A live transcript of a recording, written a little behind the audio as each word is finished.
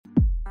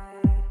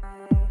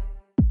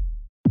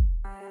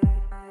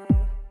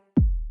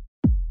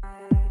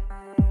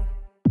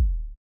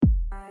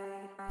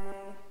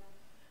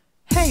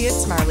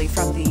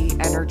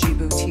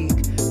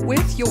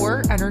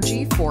your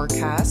energy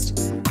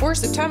forecast for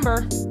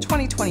September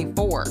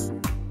 2024.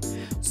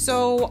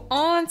 So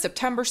on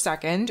September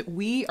 2nd,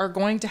 we are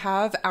going to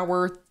have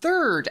our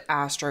third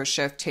astro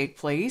shift take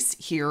place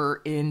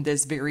here in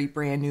this very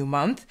brand new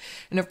month.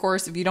 And of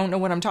course, if you don't know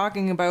what I'm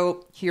talking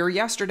about, here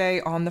yesterday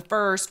on the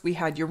 1st, we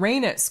had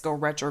Uranus go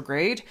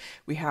retrograde.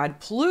 We had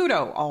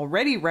Pluto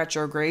already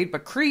retrograde,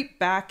 but creep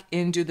back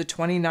into the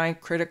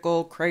 29th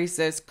critical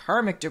crisis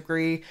karmic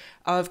degree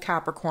of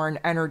Capricorn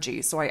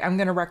energy. So I am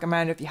going to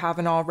recommend, if you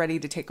haven't already,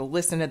 to take a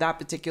listen to that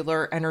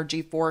particular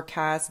energy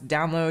forecast,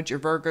 download your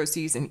Virgo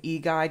season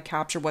e-guide,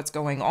 capture what's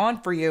going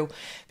on for you,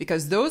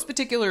 because those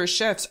particular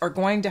shifts are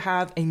going to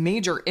have a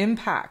major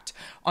impact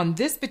on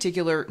this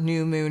particular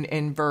new moon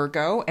in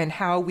Virgo and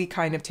how we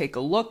kind of take a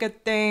look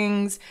at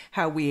things,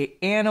 how we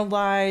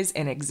analyze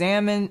and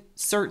examine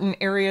certain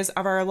areas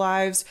of our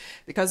lives.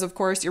 Because of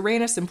course,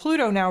 Uranus and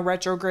Pluto now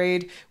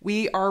retrograde,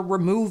 we are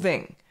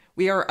removing,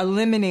 we are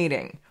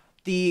eliminating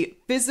the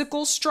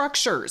physical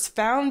structures,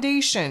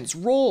 foundations,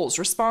 roles,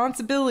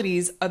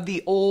 responsibilities of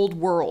the old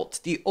world,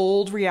 the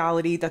old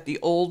reality that the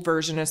old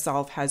version of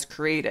self has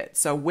created.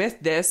 So with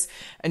this,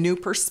 a new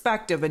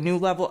perspective, a new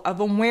level of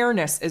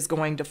awareness is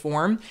going to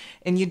form.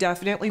 And you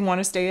definitely want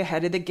to stay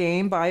ahead of the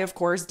game by, of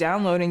course,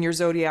 downloading your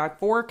zodiac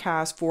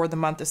forecast for the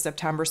month of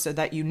September so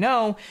that you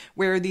know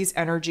where these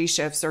energy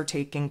shifts are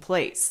taking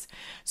place.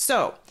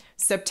 So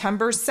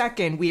September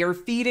 2nd, we are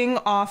feeding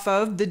off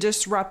of the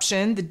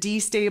disruption, the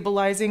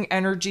destabilizing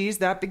energies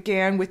that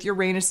began with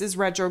Uranus's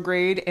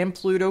retrograde and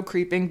Pluto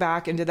creeping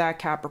back into that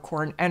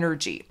Capricorn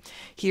energy.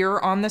 Here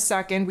on the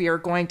 2nd, we are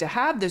going to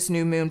have this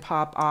new moon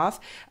pop off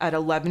at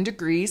 11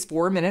 degrees,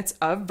 4 minutes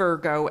of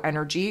Virgo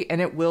energy,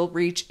 and it will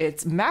reach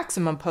its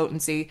maximum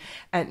potency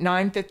at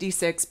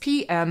 9:56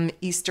 p.m.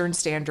 Eastern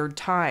Standard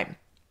Time.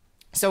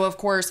 So, of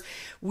course,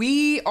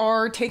 we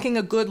are taking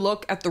a good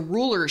look at the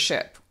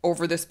rulership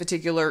over this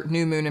particular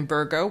new moon in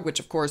Virgo, which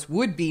of course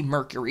would be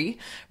Mercury.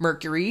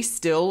 Mercury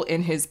still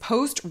in his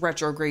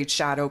post-retrograde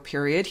shadow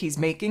period. He's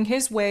making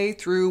his way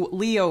through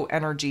Leo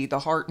energy,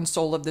 the heart and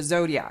soul of the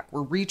zodiac.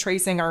 We're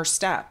retracing our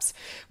steps.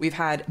 We've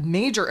had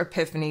major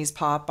epiphanies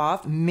pop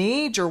off,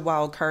 major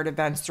wildcard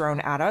events thrown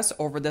at us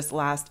over this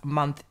last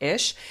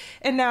month-ish.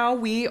 And now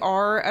we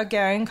are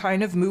again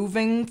kind of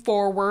moving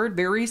forward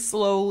very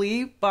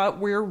slowly, but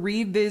we're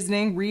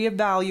revisiting,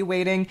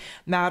 reevaluating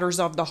matters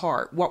of the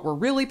heart, what we're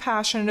really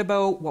passionate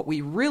about, what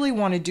we really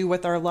want to do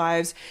with our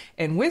lives.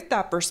 And with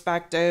that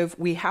perspective,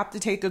 we have to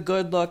take a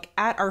good look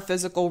at our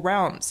physical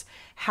realms,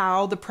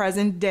 how the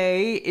present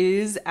day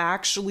is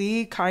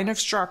actually kind of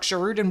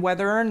structured, and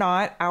whether or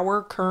not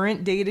our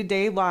current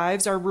day-to-day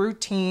lives, our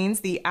routines,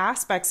 the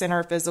aspects in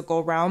our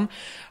physical realm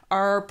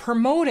are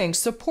promoting,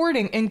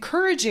 supporting,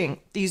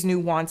 encouraging these new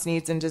wants,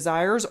 needs, and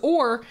desires,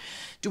 or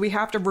do we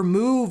have to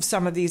remove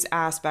some of these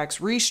aspects,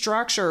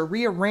 restructure,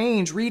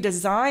 rearrange,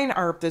 redesign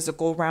our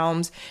physical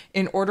realms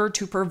in order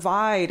to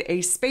provide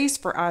a space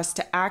for us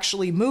to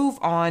actually move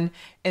on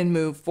and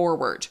move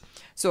forward?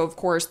 So, of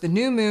course, the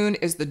new moon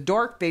is the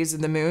dark phase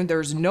of the moon.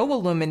 There's no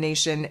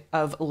illumination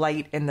of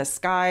light in the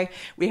sky.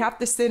 We have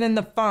to sit in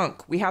the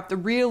funk. We have to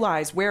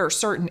realize where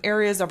certain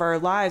areas of our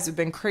lives have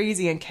been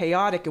crazy and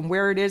chaotic and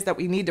where it is that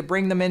we need to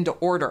bring them into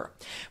order.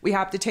 We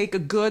have to take a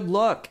good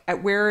look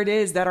at where it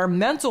is that our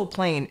mental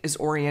plane is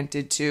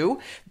oriented to,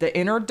 the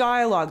inner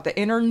dialogue, the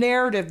inner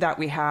narrative that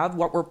we have,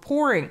 what we're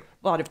pouring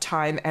a lot of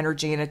time,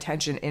 energy, and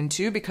attention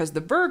into, because the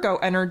Virgo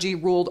energy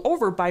ruled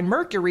over by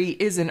Mercury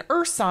is an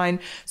earth sign.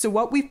 So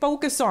what we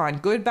focus on,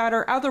 good, bad,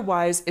 or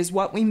otherwise, is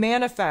what we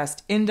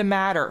manifest into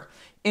matter,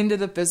 into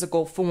the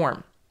physical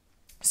form.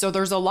 So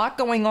there's a lot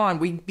going on.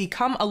 We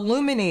become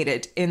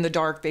illuminated in the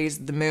dark phase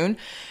of the moon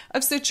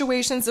of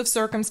situations, of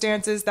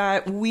circumstances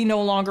that we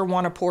no longer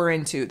want to pour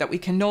into, that we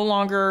can no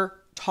longer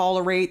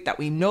tolerate, that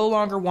we no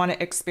longer want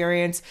to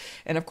experience.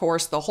 And of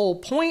course, the whole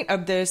point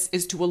of this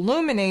is to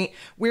illuminate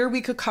where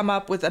we could come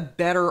up with a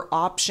better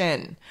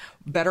option,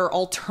 better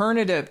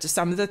alternative to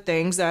some of the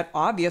things that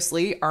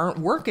obviously aren't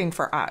working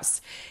for us.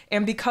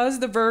 And because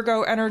the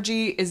Virgo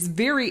energy is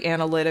very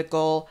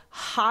analytical,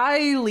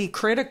 highly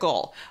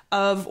critical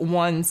of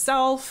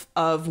oneself,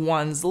 of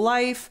one's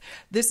life,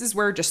 this is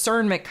where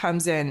discernment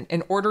comes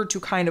in order to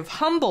kind of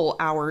humble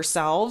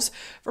ourselves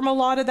from a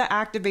lot of the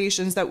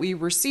activations that we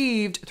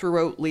received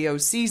throughout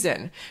Leo's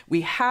season.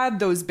 We had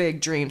those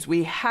big dreams.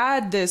 We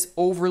had this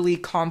overly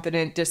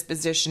confident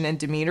disposition and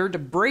demeanor to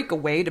break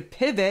away, to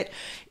pivot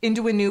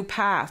into a new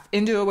path,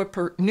 into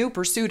a new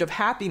pursuit of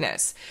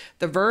happiness.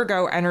 The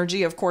Virgo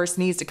energy, of course,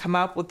 needs to come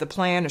up with the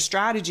plan, a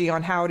strategy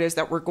on how it is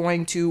that we're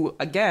going to,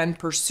 again,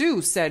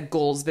 pursue said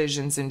goals,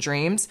 visions, and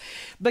dreams.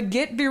 But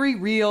get very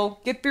real,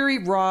 get very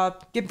raw,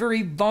 get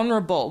very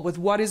vulnerable with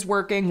what is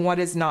working, what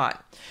is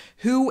not.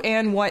 Who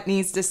and what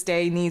needs to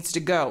stay, needs to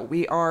go.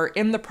 We are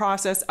in the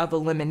process of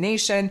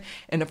elimination.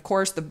 And of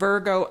course, the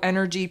Virgo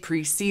energy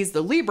precedes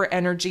the Libra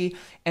energy.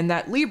 And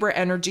that Libra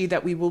energy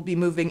that we will be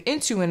moving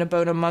into in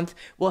about a month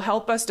will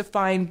help us to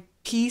find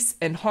peace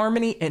and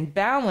harmony and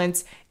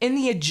balance in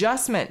the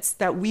adjustments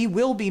that we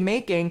will be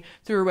making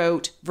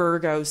throughout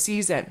Virgo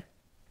season.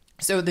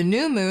 So the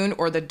new moon,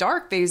 or the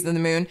dark phase of the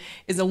moon,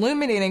 is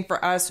illuminating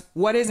for us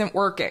what isn't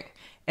working,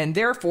 and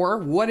therefore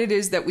what it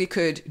is that we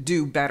could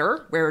do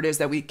better, where it is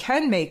that we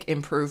can make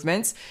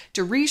improvements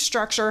to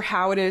restructure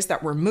how it is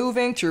that we're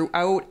moving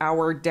throughout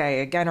our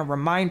day. Again, a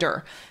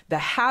reminder, the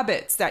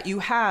habits that you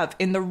have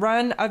in the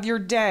run of your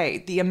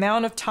day, the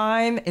amount of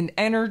time and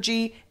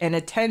energy and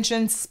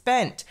attention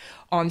spent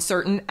on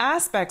certain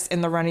aspects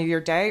in the run of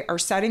your day are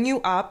setting you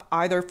up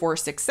either for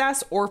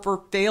success or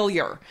for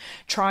failure,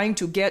 trying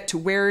to get to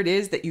where it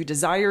is that you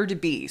desire to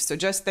be. So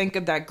just think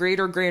of that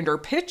greater, grander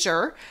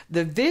picture,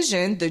 the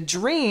vision, the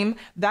dream,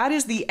 that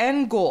is the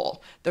end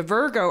goal. The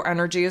Virgo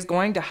energy is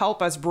going to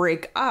help us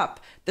break up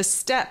the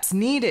steps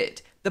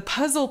needed, the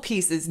puzzle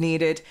pieces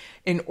needed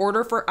in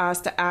order for us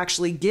to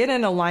actually get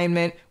in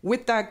alignment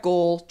with that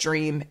goal,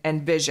 dream,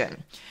 and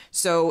vision.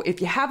 So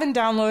if you haven't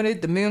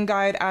downloaded the Moon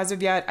Guide as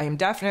of yet, I am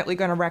definitely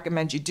going to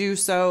recommend you do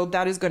so.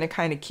 That is going to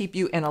kind of keep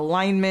you in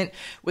alignment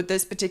with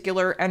this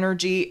particular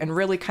energy and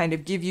really kind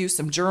of give you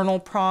some journal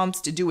prompts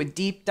to do a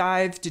deep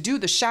dive, to do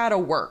the shadow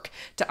work,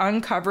 to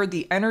uncover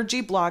the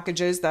energy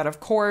blockages that,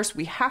 of course,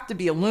 we have to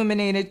be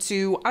illuminated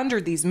to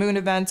under these moon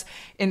events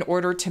in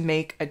order to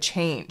make a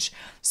change.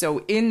 So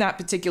in that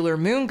particular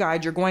Moon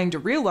Guide, you're going to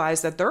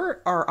realize that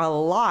there are a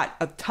lot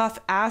of tough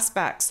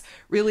aspects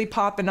really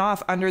popping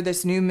off under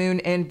this new moon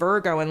in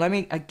Virgo. And let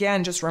me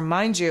again just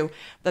remind you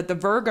that the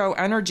Virgo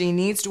energy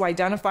needs to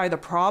identify the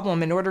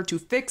problem in order to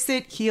fix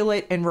it, heal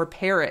it, and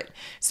repair it.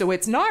 So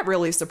it's not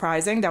really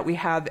surprising that we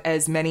have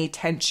as many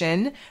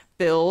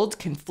tension-filled,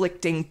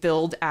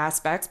 conflicting-filled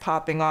aspects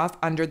popping off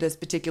under this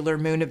particular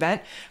moon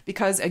event,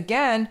 because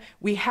again,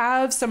 we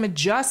have some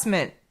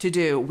adjustment to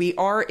do. We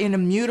are in a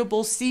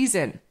mutable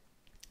season.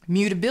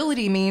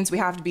 Mutability means we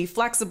have to be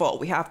flexible,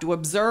 we have to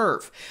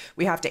observe,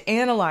 we have to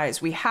analyze,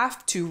 we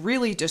have to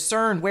really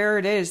discern where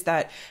it is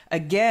that,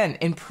 again,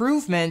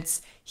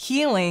 improvements,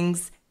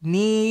 healings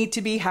need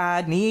to be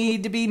had,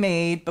 need to be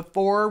made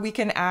before we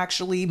can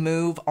actually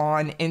move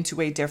on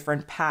into a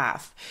different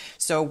path.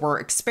 So we're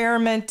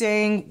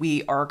experimenting,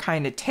 we are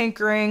kind of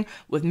tinkering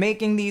with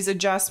making these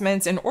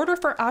adjustments in order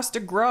for us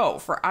to grow,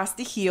 for us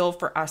to heal,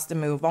 for us to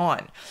move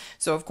on.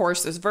 So of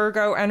course, this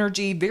Virgo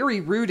energy, very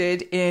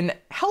rooted in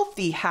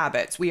healthy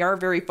habits. We are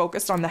very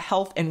focused on the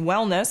health and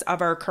wellness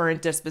of our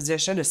current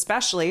disposition,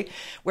 especially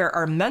where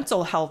our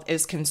mental health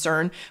is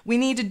concerned. We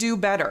need to do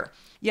better.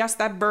 Yes,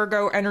 that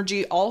Virgo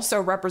energy also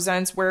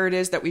represents where it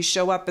is that we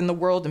show up in the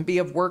world and be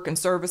of work and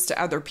service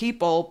to other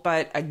people.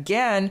 But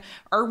again,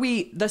 are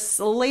we the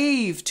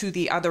slave to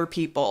the other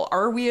people?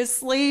 Are we a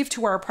slave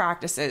to our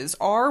practices?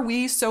 Are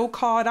we so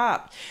caught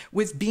up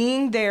with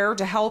being there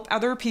to help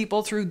other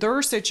people through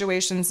their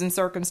situations and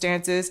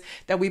circumstances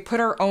that we put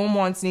our own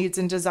wants, needs,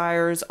 and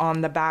desires on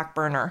the back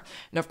burner?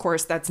 And of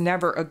course, that's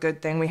never a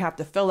good thing. We have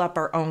to fill up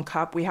our own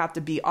cup. We have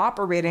to be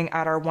operating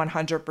at our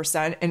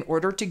 100% in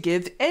order to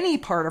give any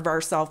part of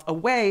ourselves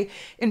away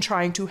in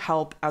trying to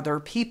help other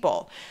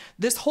people.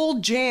 This whole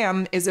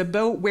jam is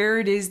about where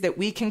it is that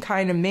we can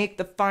kind of make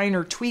the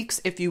finer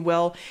tweaks, if you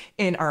will,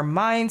 in our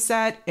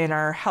mindset, in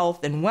our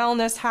health and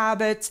wellness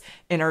habits,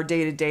 in our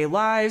day-to-day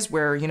lives,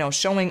 where,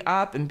 showing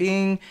up and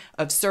being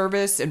of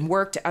service and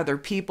work to other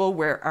people,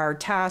 where our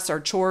tasks, our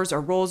chores, our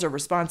roles, our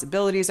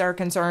responsibilities are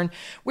concerned,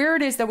 where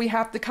it is that we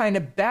have to kind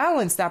of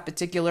balance that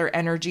particular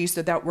energy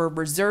so that we're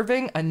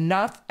reserving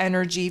enough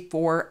energy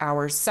for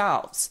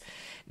ourselves.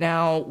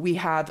 Now, we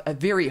have a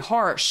very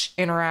harsh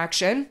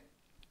interaction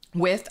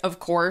with, of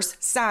course,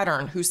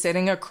 Saturn, who's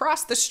sitting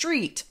across the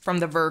street from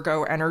the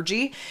Virgo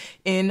energy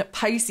in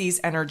Pisces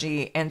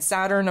energy. And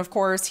Saturn, of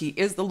course, he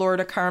is the Lord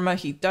of Karma.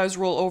 He does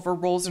rule over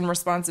roles and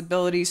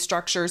responsibilities,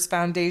 structures,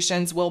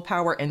 foundations,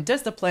 willpower, and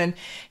discipline.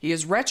 He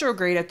is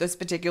retrograde at this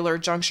particular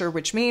juncture,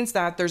 which means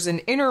that there's an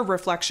inner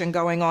reflection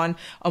going on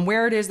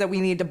where it is that we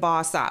need to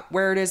boss up,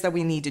 where it is that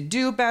we need to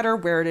do better,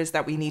 where it is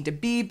that we need to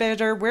be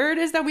better, where it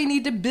is that we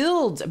need to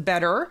build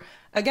better.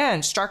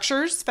 Again,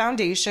 structures,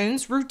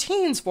 foundations,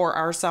 routines for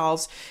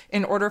ourselves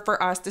in order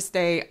for us to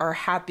stay our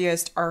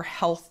happiest, our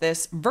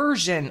healthiest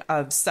version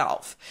of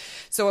self.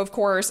 So, of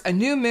course, a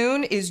new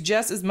moon is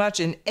just as much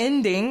an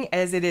ending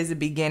as it is a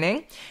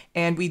beginning.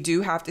 And we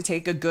do have to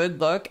take a good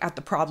look at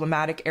the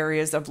problematic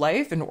areas of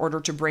life in order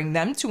to bring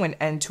them to an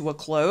end, to a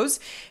close.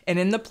 And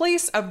in the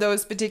place of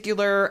those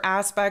particular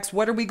aspects,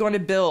 what are we going to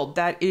build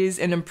that is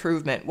an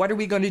improvement? What are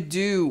we going to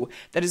do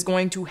that is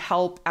going to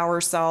help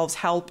ourselves,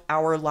 help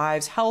our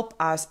lives, help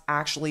us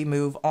actually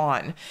move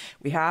on?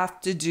 We have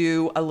to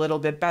do a little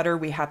bit better.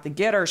 We have to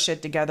get our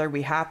shit together.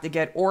 We have to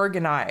get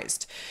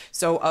organized.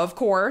 So, of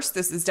course,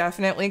 this is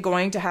definitely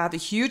going to have a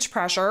huge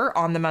pressure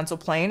on the mental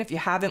plane. If you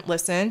haven't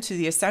listened to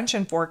the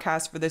Ascension Forecast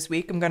for this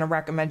week, I'm going to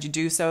recommend you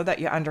do so, that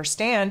you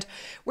understand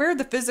where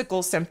the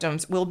physical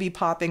symptoms will be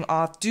popping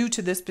off due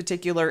to this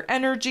particular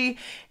energy.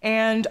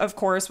 And of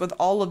course, with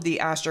all of the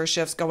astro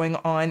shifts going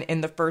on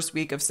in the first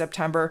week of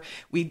September,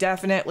 we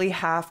definitely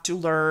have to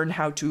learn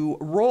how to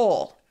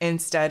roll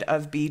instead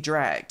of be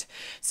dragged.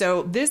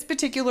 So this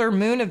particular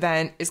moon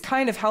event is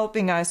kind of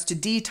helping us to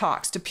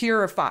detox, to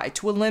purify,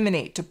 to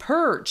eliminate, to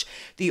purge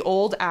the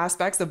old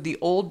aspects of the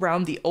old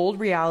realm, the old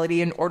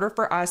reality, in order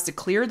for us to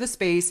clear the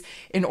space,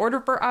 in order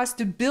for us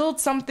to build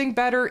something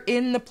better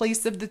in the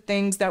place of the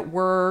things that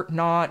were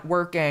not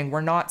working,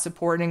 were not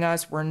supporting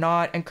us, were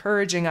not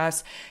encouraging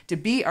us to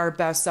be our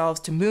best selves,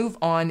 to move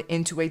on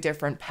into a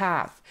different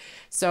path.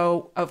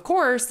 So, of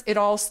course, it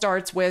all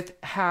starts with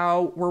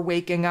how we're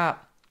waking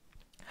up,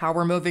 how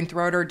we're moving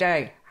throughout our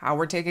day, how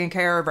we're taking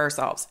care of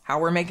ourselves, how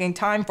we're making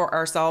time for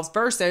ourselves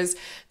versus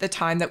the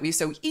time that we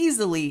so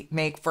easily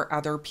make for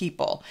other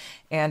people.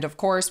 And of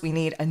course, we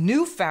need a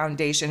new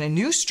foundation, a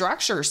new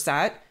structure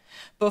set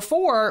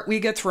before we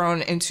get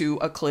thrown into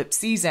eclipse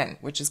season,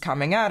 which is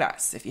coming at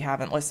us. If you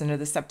haven't listened to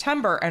the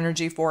September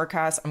energy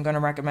forecast, I'm going to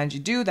recommend you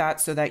do that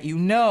so that you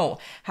know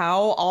how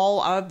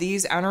all of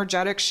these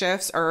energetic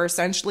shifts are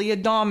essentially a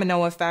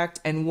domino effect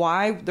and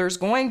why there's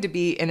going to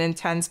be an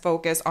intense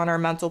focus on our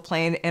mental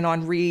plane and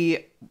on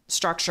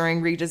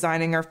restructuring,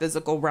 redesigning our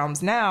physical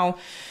realms now.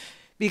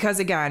 Because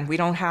again, we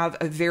don't have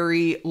a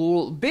very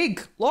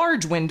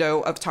large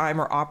window of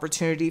time or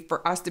opportunity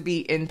for us to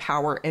be in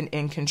power and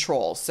in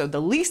control. So the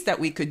least that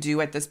we could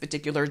do at this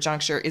particular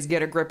juncture is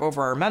get a grip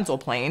over our mental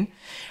plane.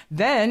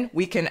 Then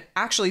we can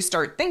actually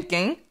start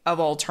thinking of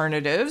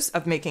alternatives,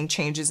 of making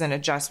changes and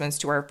adjustments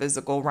to our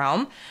physical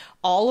realm.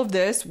 All of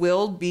this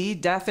will be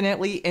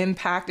definitely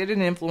impacted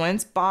and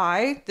influenced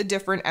by the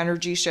different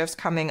energy shifts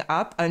coming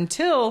up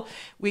until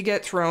we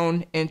get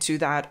thrown into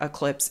that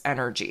eclipse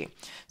energy.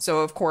 So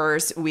of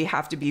course, we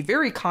have to be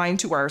very kind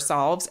to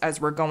ourselves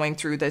as we're going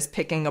through this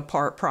picking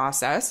apart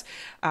process.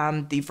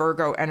 The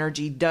Virgo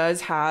energy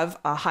does have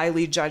a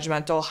highly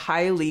judgmental,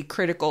 highly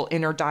critical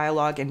inner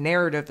dialogue and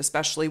narrative,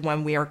 especially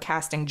when we are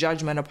casting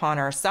judgment upon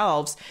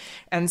ourselves.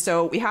 And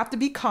so we have to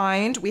be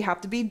kind, we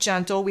have to be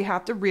gentle, we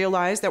have to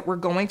realize that we're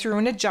going through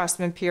an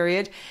adjustment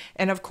period.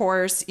 And of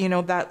course, you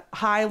know, that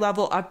high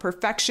level of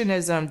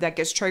perfectionism that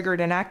gets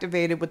triggered and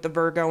activated with the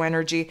Virgo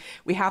energy,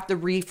 we have to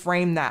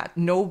reframe that.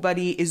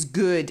 Nobody is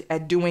good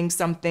at doing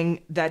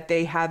something that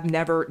they have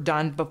never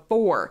done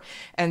before.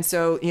 And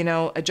so, you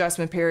know,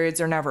 adjustment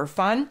periods are never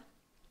fun.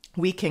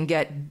 We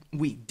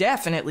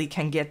definitely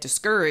can get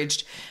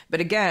discouraged. But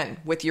again,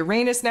 with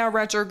Uranus now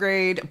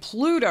retrograde,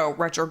 Pluto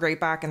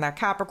retrograde back in that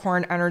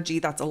Capricorn energy,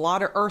 that's a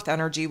lot of earth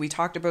energy. We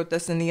talked about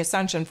this in the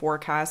ascension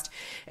forecast.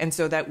 And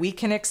so that we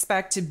can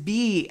expect to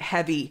be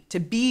heavy,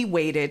 to be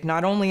weighted,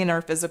 not only in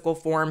our physical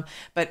form,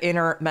 but in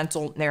our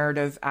mental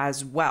narrative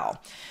as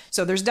well.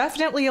 So there's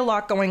definitely a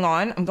lot going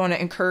on. I'm going to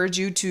encourage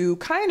you to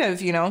kind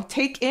of, you know,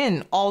 take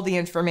in all the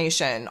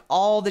information,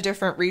 all the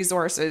different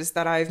resources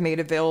that I've made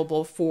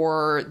available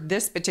for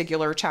this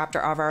particular chapter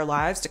of our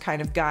lives to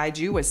kind of guide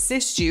you,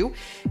 assist you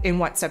in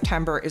what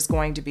September is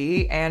going to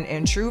be. And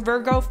in true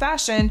Virgo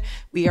fashion,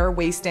 we are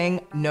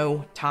wasting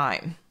no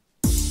time.